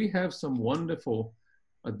 and we have some wonderful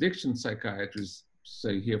addiction psychiatrists,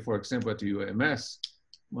 say here, for example, at the UAMS.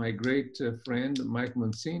 My great friend, Mike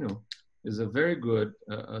Mancino, is a very good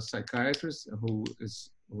psychiatrist who is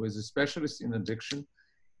a specialist in addiction.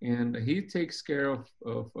 And he takes care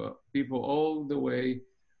of people all the way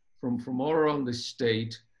from all around the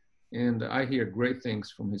state, and I hear great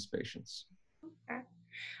things from his patients. Okay.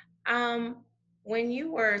 When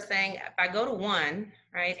you were saying, if I go to one,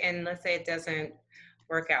 right, and let's say it doesn't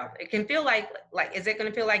work out? It can feel like is it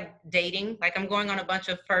going to feel like dating? Like I'm going on a bunch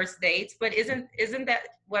of first dates, but isn't that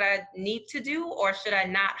what I need to do, or should I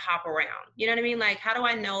not hop around? You know what I mean? Like, how do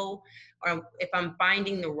I know if I'm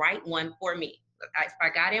finding the right one for me? If I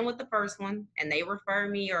got in with the first one and they refer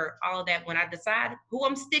me or all of that, when I decide who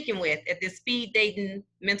I'm sticking with at this speed dating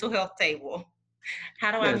mental health table,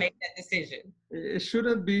 how do I Yes. make that decision? It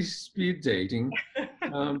shouldn't be speed dating,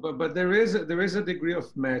 but there is a degree of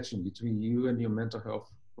matching between you and your mental health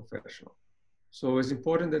professional. So it's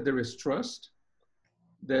important that there is trust,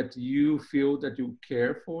 that you feel that you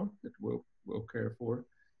care for, that will care for,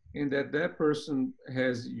 and that that person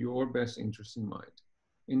has your best interest in mind.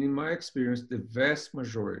 And in my experience, the vast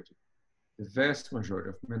majority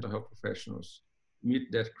of mental health professionals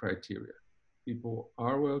meet that criteria. People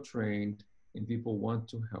are well trained and people want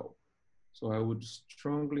to help. So I would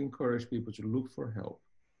strongly encourage people to look for help.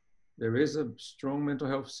 There is a strong mental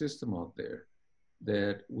health system out there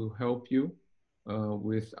that will help you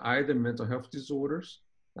with either mental health disorders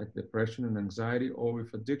like depression and anxiety, or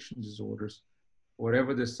with addiction disorders,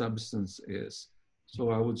 whatever the substance is. So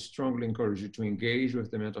I would strongly encourage you to engage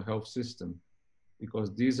with the mental health system,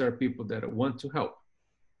 because these are people that want to help.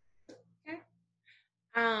 Okay.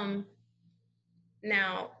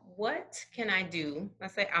 Now, what can I do?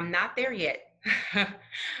 Let's say I'm not there yet.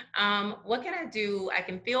 What can I do? I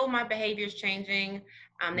can feel my behaviors changing.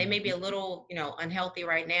 They may be a little, unhealthy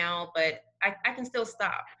right now, but I can still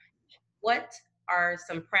stop. What are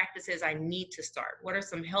some practices I need to start? What are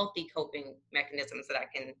some healthy coping mechanisms that I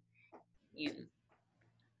can use?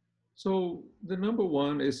 So the number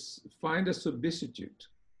one is find a substitute,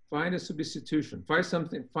 find a substitution,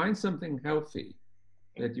 find something healthy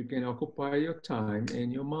that you can occupy your time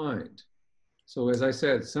and your mind. So as I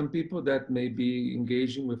said, some people that may be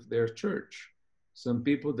engaging with their church, some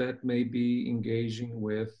people that may be engaging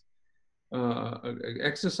with an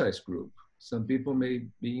exercise group, some people may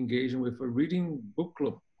be engaging with a reading book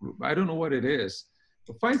club group. I don't know what it is,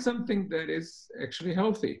 but find something that is actually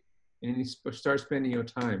healthy and you start spending your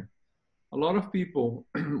time. A lot of people,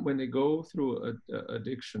 when they go through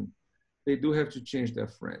addiction, they do have to change their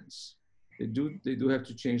friends. They do have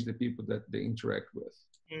to change the people that they interact with.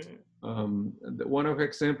 Mm-hmm. One of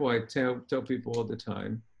example I tell people all the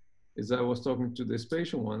time is I was talking to this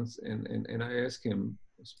patient once, and I asked him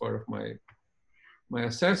as part of my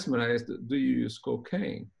assessment, I asked, do you use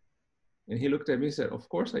cocaine? And he looked at me and said, of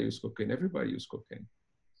course I use cocaine. Everybody uses cocaine.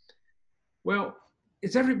 Well,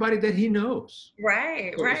 it's everybody that he knows.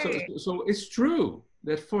 Right, right. So it's true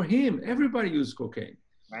that for him, everybody uses cocaine.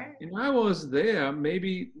 Right. And I was there,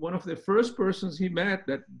 maybe one of the first persons he met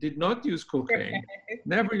that did not use cocaine,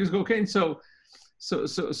 never used cocaine. So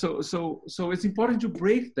it's important to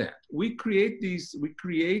break that. We create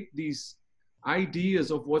these ideas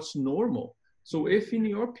of what's normal. So if in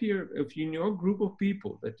your group of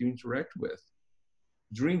people that you interact with,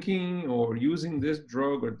 drinking or using this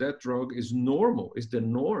drug or that drug is normal, is the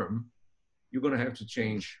norm, you're going to have to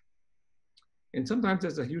change. And sometimes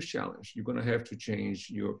that's a huge challenge. You're going to have to change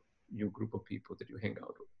your group of people that you hang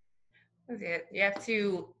out with. That's it. You have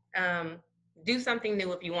to do something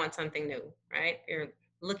new if you want something new, right? You're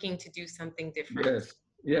looking to do something different.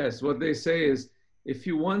 Yes. What they say is, if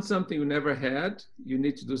you want something you never had, you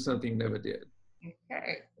need to do something you never did.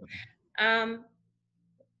 Okay.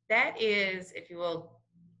 That is, if you will,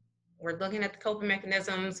 we're looking at the coping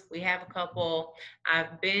mechanisms. We have a couple.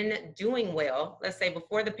 I've been doing well. Let's say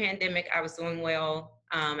before the pandemic, I was doing well,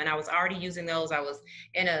 and I was already using those. I was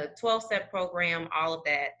in a 12-step program, all of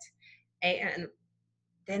that. And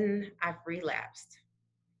then I've relapsed.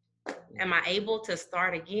 Am I able to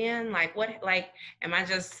start again? Am I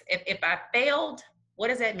just, if I failed, what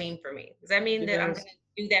does that mean for me? Does that mean that I'm going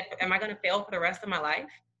to do that? Am I going to fail for the rest of my life?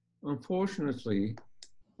 Unfortunately,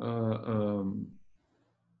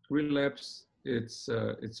 relapse,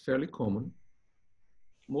 it's fairly common.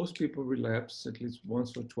 Most people relapse at least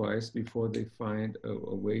once or twice before they find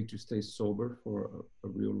a way to stay sober for a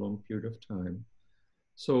real long period of time.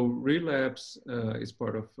 So relapse is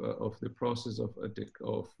part of the process of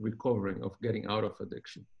recovering, of getting out of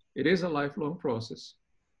addiction. It is a lifelong process.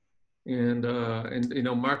 And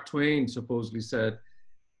Mark Twain supposedly said,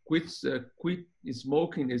 quit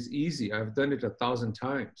smoking is easy. I've done it 1,000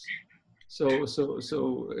 times. So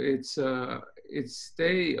it's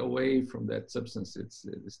stay away from that substance. It's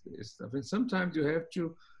stuff. And sometimes you have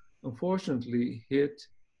to, unfortunately, hit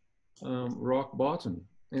rock bottom.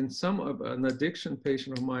 And an addiction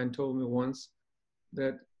patient of mine told me once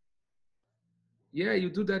that, yeah, you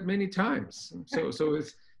do that many times. So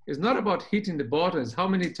it's not about hitting the bottom. It's how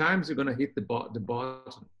many times you're going to hit the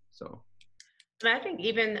bottom. So. And I think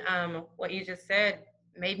even what you just said,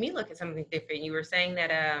 made me look at something different. You were saying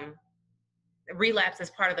that relapse is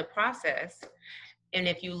part of the process. And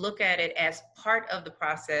if you look at it as part of the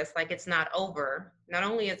process, like it's not over, not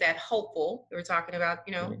only is that hopeful, we were talking about,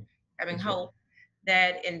 Right. having That's right. hope,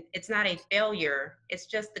 that and it's not a failure, it's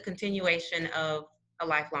just the continuation of a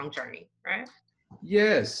lifelong journey, right?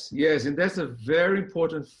 Yes, yes, and that's a very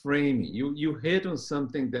important framing. You hit on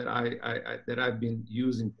something that that I've been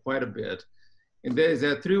using quite a bit, and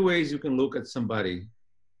there are three ways you can look at somebody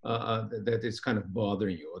that is kind of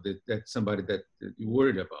bothering you, or that's somebody that you're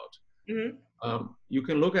worried about. Mm-hmm. You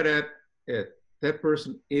can look at it at that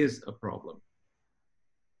person is a problem.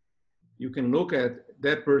 You can look at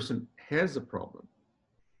that person has a problem,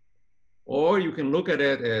 or you can look at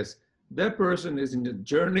it as that person is in the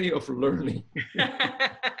journey of learning.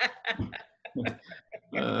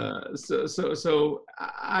 So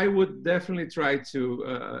I would definitely try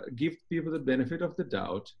to give people the benefit of the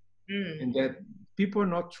doubt, and that people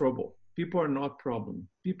are not trouble. People are not problem.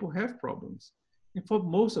 People have problems. And for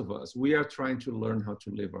most of us, we are trying to learn how to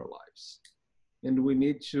live our lives. And we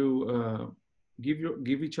need to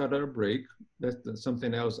give each other a break. That's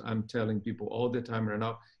something else I'm telling people all the time right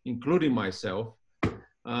now, including myself.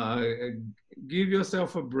 Give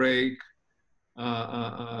yourself a break.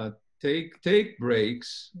 Take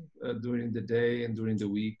breaks during the day and during the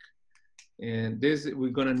week. And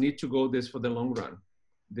we're gonna need to go this for the long run.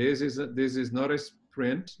 This is not a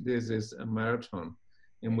sprint. This is a marathon,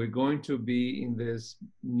 and we're going to be in this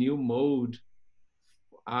new mode,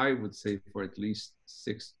 I would say, for at least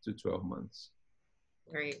 6 to 12 months.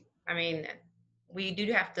 Great. I mean, we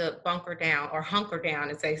do have to bunker down or hunker down,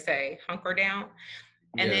 as they say, hunker down.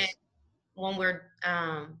 And then Yes. when we're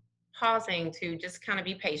pausing to just kind of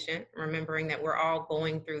be patient, remembering that we're all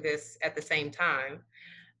going through this at the same time.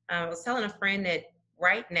 I was telling a friend that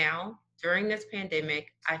right now, during this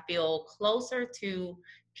pandemic, I feel closer to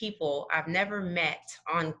people I've never met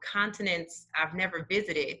on continents I've never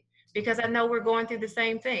visited because I know we're going through the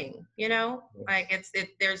same thing, like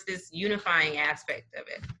there's this unifying aspect of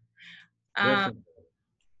it. Definitely.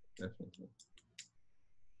 Definitely.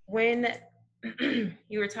 When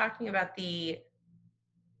you were talking about the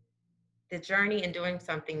journey and doing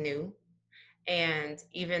something new, and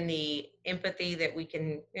even the empathy that we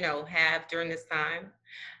can, have during this time,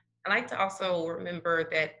 I like to also remember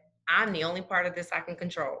that I'm the only part of this I can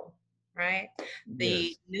control, right? The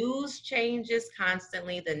Yes. news changes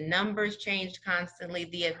constantly, the numbers change constantly,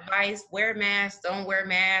 the advice, wear masks, don't wear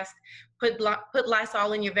masks, put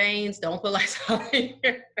Lysol in your veins, don't put Lysol in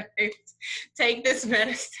your veins, take this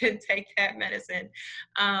medicine, take that medicine.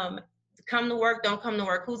 Come to work, don't come to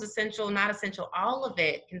work, who's essential, not essential, all of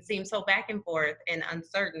it can seem so back and forth and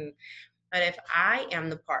uncertain. But if I am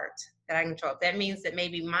the part that I control, that means that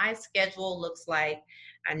maybe my schedule looks like,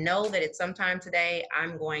 I know that at some time today,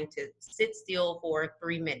 I'm going to sit still for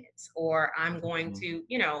 3 minutes, or I'm going to,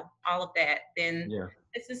 all of that, then Yeah.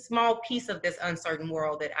 it's a small piece of this uncertain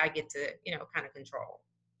world that I get to, kind of control.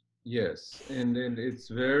 Yes. And it's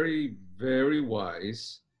very, very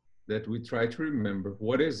wise that we try to remember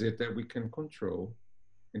what is it that we can control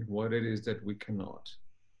and what it is that we cannot.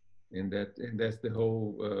 And that's the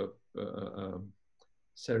whole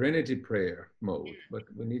serenity prayer mode. But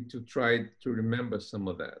we need to try to remember some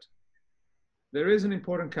of that. There is an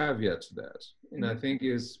important caveat to that, and I think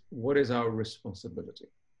is what is our responsibility.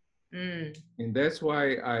 And that's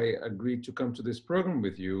why I agreed to come to this program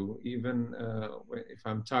with you, even if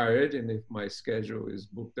I'm tired and if my schedule is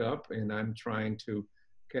booked up and I'm trying to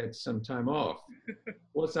get some time off.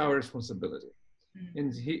 What's our responsibility?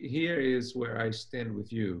 And here is where I stand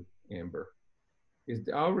with you, Amber. Is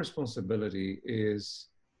our responsibility is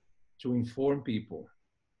to inform people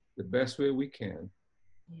the best way we can,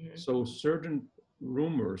 so certain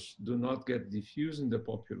rumors do not get diffused in the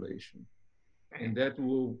population, and that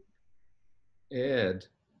will add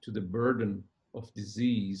to the burden of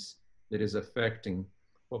disease that is affecting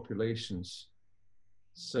populations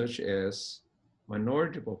such as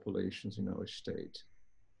minority populations in our state.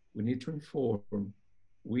 We need to inform.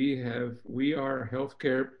 We are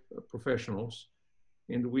healthcare professionals,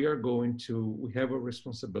 and we have a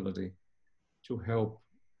responsibility to help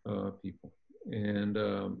people. And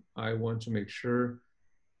I want to make sure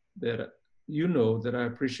that you know that I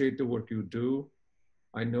appreciate the work you do.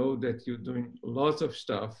 I know that you're doing lots of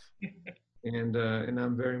stuff, and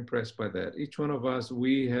I'm very impressed by that. Each one of us,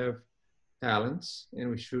 we have talents, and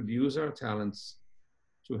we should use our talents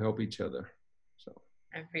to help each other. So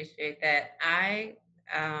I appreciate that. I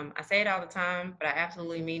say it all the time, but I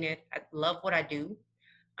absolutely mean it. I love what I do.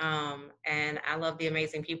 And I love the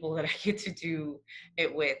amazing people that I get to do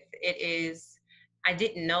it with. It is I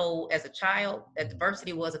didn't know as a child that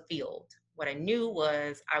diversity was a field. What I knew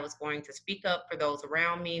was I was going to speak up for those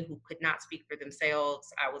around me who could not speak for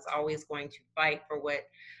themselves. I was always going to fight for what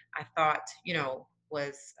I thought,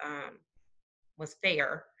 was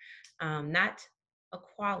fair, not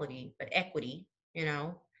equality, but equity,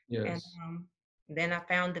 and Yes. then I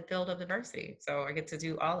found the field of diversity. So I get to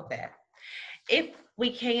do all of that. If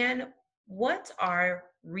we can, what are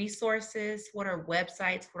resources, what are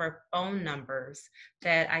websites, what are phone numbers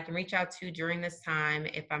that I can reach out to during this time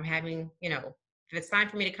if I'm having, if it's time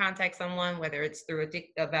for me to contact someone, whether it's through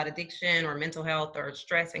about addiction or mental health or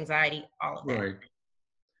stress, anxiety, all of that. Right.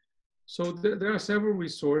 So there are several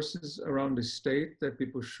resources around the state that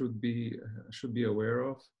people should be aware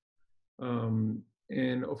of.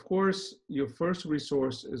 And of course, your first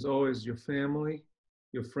resource is always your family,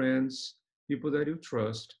 your friends, people that you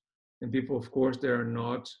trust, and people, of course, that are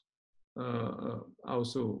not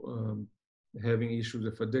also having issues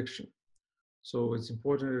of addiction. So it's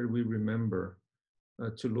important that we remember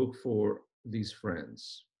to look for these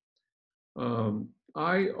friends.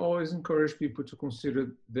 I always encourage people to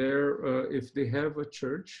consider if they have a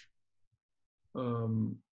church,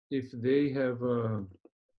 if they have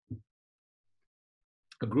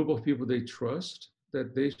a group of people they trust,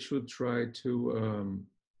 that they should try to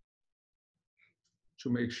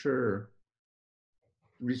make sure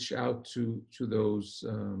reach out to those.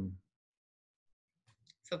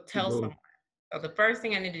 So tell someone. So the first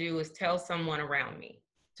thing I need to do is tell someone around me.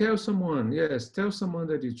 Tell someone, yes, tell someone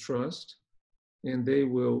that you trust, and they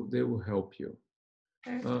will help you.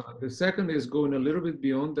 Okay. The second is going a little bit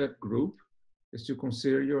beyond that group, is to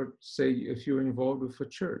consider say if you're involved with a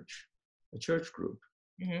church group.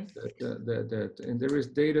 Mm-hmm. And there is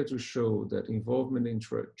data to show that involvement in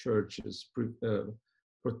churches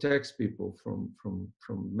protects people from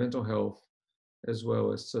mental health as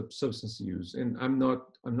well as substance use. And I'm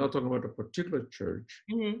not talking about a particular church.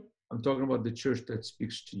 Mm-hmm. I'm talking about the church that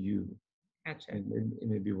speaks to you. Gotcha. And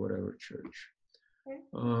maybe whatever church. Okay.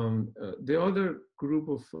 The other group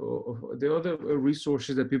of the other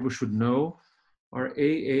resources that people should know are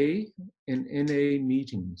AA and NA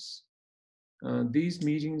meetings. These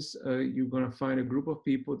meetings, you're going to find a group of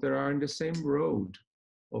people that are in the same road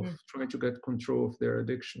of trying to get control of their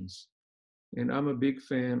addictions. And I'm a big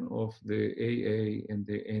fan of the AA and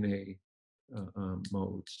the NA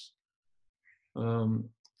modes.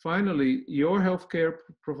 Finally, your healthcare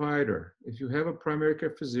provider, if you have a primary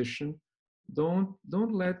care physician, don't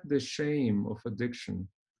let the shame of addiction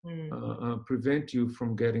prevent you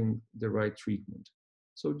from getting the right treatment.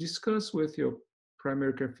 So discuss with your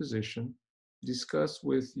primary care physician, discuss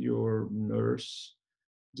with your nurse,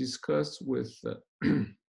 discuss with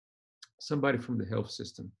somebody from the health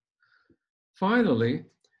system. Finally,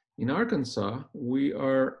 in Arkansas, we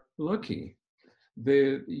are lucky.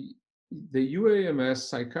 The UAMS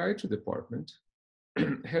Psychiatry Department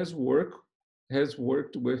has worked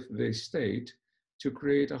with the state to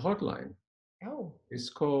create a hotline. Oh. It's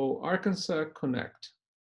called Arkansas Connect.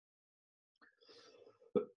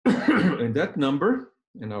 And that number,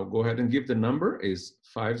 and I'll go ahead and give the number, is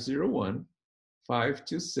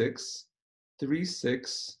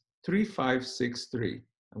 501-526-3563.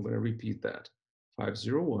 I'm going to repeat that.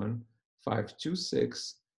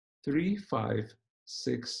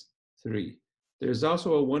 501-526-3563. There's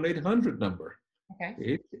also a 1-800 number.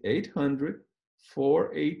 Okay.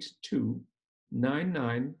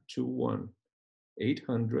 800-482-9921.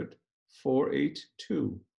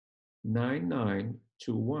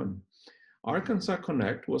 800-482-9921. Arkansas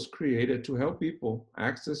Connect was created to help people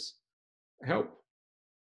access help.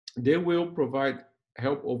 They will provide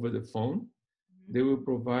help over the phone. They will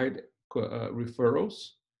provide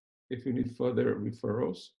referrals if you need further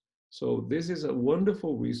referrals. So this is a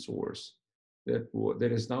wonderful resource that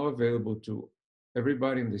is now available to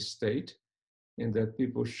everybody in the state, and that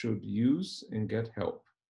people should use and get help.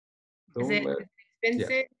 Is it expensive?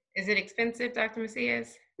 Yeah. Is it expensive, Dr.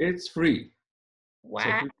 Messias? It's free.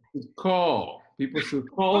 Wow. So people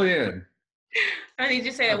should call in. I need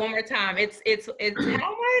you to say that one more time. It's how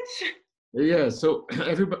much? Yeah, so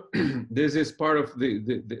everybody, this is part of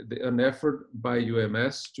an effort by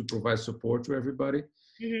UMS to provide support to everybody.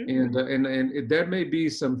 Mm-hmm. And there may be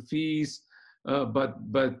some fees, but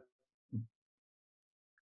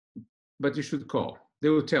you should call. They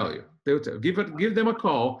will tell you. Give them a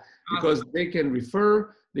call, because they can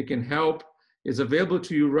refer, they can help. It's available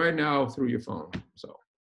to you right now through your phone. So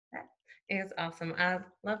that is awesome. I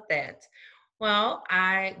love that. Well,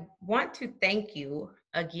 I want to thank you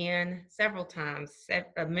again several times,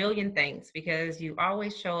 a million thanks, because you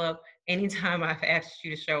always show up anytime I've asked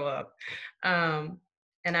you to show up.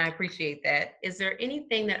 And I appreciate that. Is there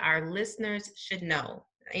anything that our listeners should know?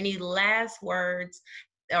 Any last words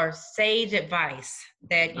or sage advice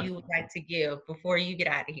that you would like to give before you get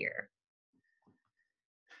out of here?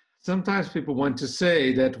 Sometimes people want to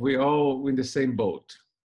say that we're all in the same boat.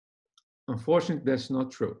 Unfortunately, that's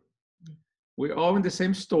not true. We're all in the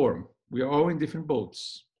same storm. We are all in different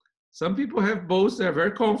boats. Some people have boats that are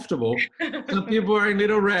very comfortable. Some people are in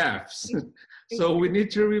little rafts. So we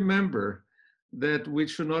need to remember that we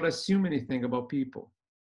should not assume anything about people.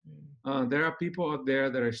 There are people out there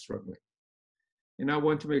that are struggling. And I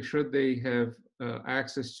want to make sure they have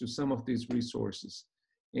access to some of these resources.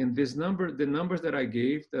 And the numbers that I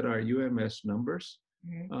gave that are UMS numbers,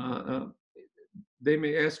 they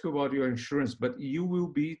may ask you about your insurance, but you will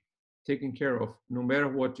be taken care of no matter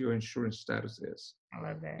what your insurance status is. I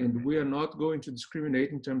love that. And we are not going to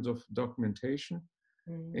discriminate in terms of documentation.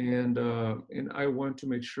 And I want to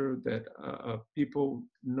make sure that people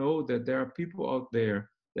know that there are people out there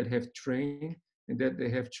that have trained and that they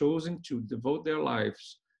have chosen to devote their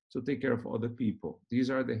lives to take care of other people. These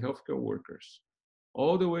are the healthcare workers,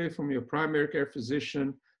 all the way from your primary care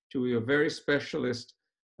physician to your very specialist,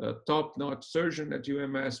 top-notch surgeon at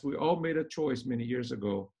UMS. We all made a choice many years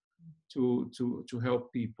ago to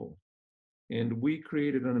help people. And we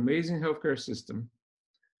created an amazing healthcare system,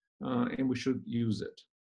 and we should use it.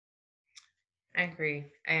 I agree.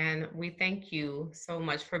 And we thank you so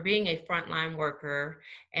much for being a frontline worker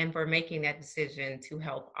and for making that decision to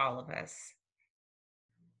help all of us.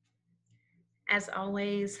 As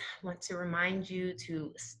always, I want to remind you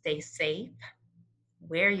to stay safe,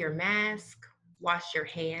 wear your mask, wash your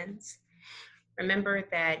hands. Remember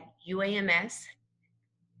that UAMS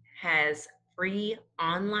has free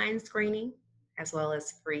online screening as well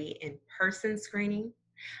as free in-person screening.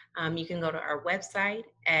 You can go to our website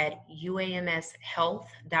at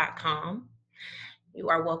uamshealth.com. You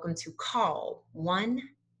are welcome to call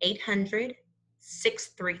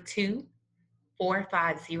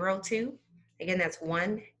 1-800-632-4502. Again, that's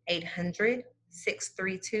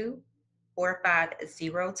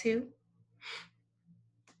 1-800-632-4502.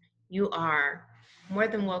 You are more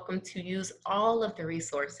than welcome to use all of the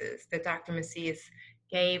resources that Dr. Messias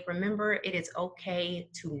gave. Remember, it is okay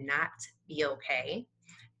to not be okay.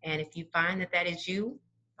 And if you find that that is you,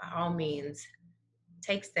 by all means,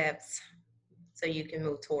 take steps so you can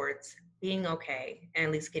move towards being okay and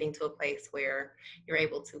at least getting to a place where you're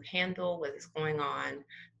able to handle what is going on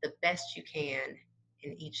the best you can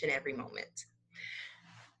in each and every moment.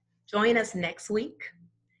 Join us next week,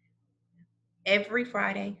 every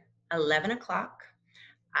Friday, 11 o'clock.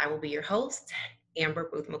 I will be your host, Amber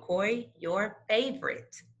Booth McCoy, your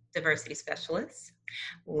favorite diversity specialist.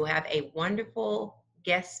 We'll have a wonderful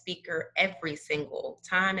guest speaker every single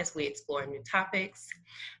time as we explore new topics.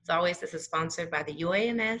 As always, this is sponsored by the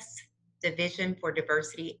UAMS Division for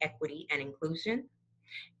Diversity, Equity, and Inclusion.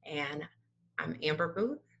 And I'm Amber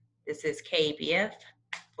Booth. This is KBF,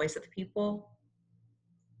 Voice of the People.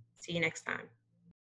 See you next time.